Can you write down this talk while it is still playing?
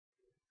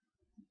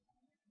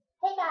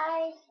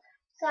guys,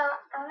 so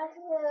I wanted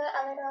to do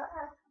a little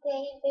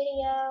update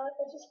video.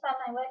 This is from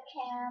my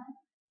webcam.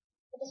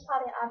 It is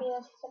probably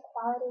obvious the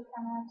quality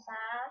kind of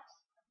sad,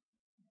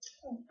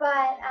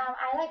 but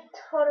I like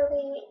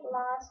totally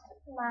lost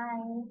my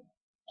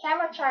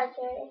camera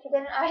charger. If you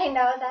didn't already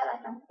know that,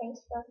 like on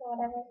Facebook or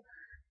whatever.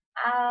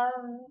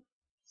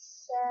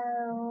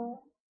 So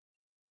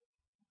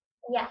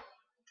yeah,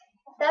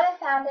 I still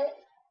haven't found it,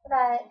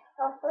 but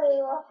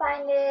hopefully we'll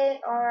find it,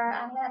 or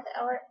I'm gonna have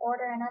to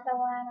order another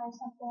one or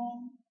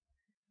something.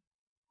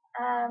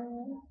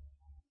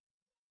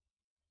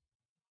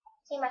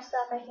 See my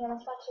stuff right here.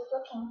 That's why I keep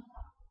looking,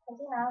 cause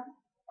you know.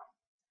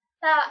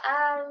 So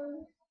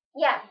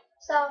yeah.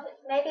 So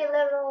maybe a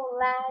little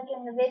lag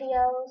in the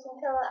videos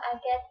until I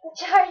get the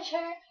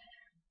charger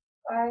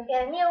or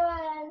get a new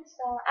one.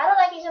 So I don't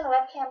like using the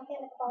webcam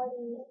because the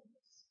quality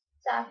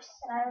sucks,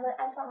 and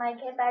I don't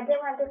like it. But I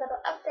did want to do a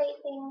little update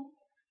thing.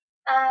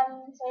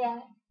 So yeah.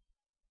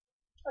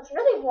 It's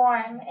really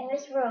warm in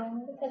this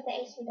room because the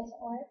AC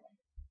doesn't work.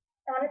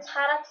 And when it's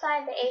hot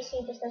outside, the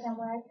AC just doesn't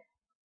work.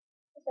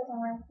 It doesn't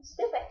work. It's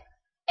stupid.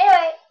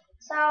 Anyway,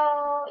 so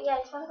yeah,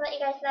 I just wanted to let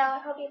you guys know.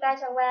 I hope you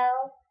guys are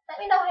well. Let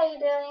me know how you're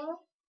doing,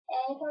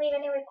 and you can leave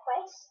any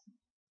requests.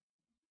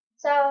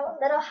 So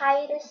little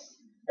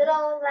hiatus,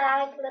 little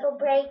lag, little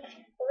break,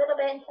 a little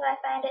bit until I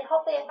find it.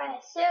 Hopefully I find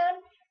it soon.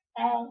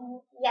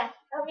 And yeah,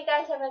 I hope you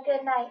guys have a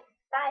good night.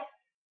 Bye.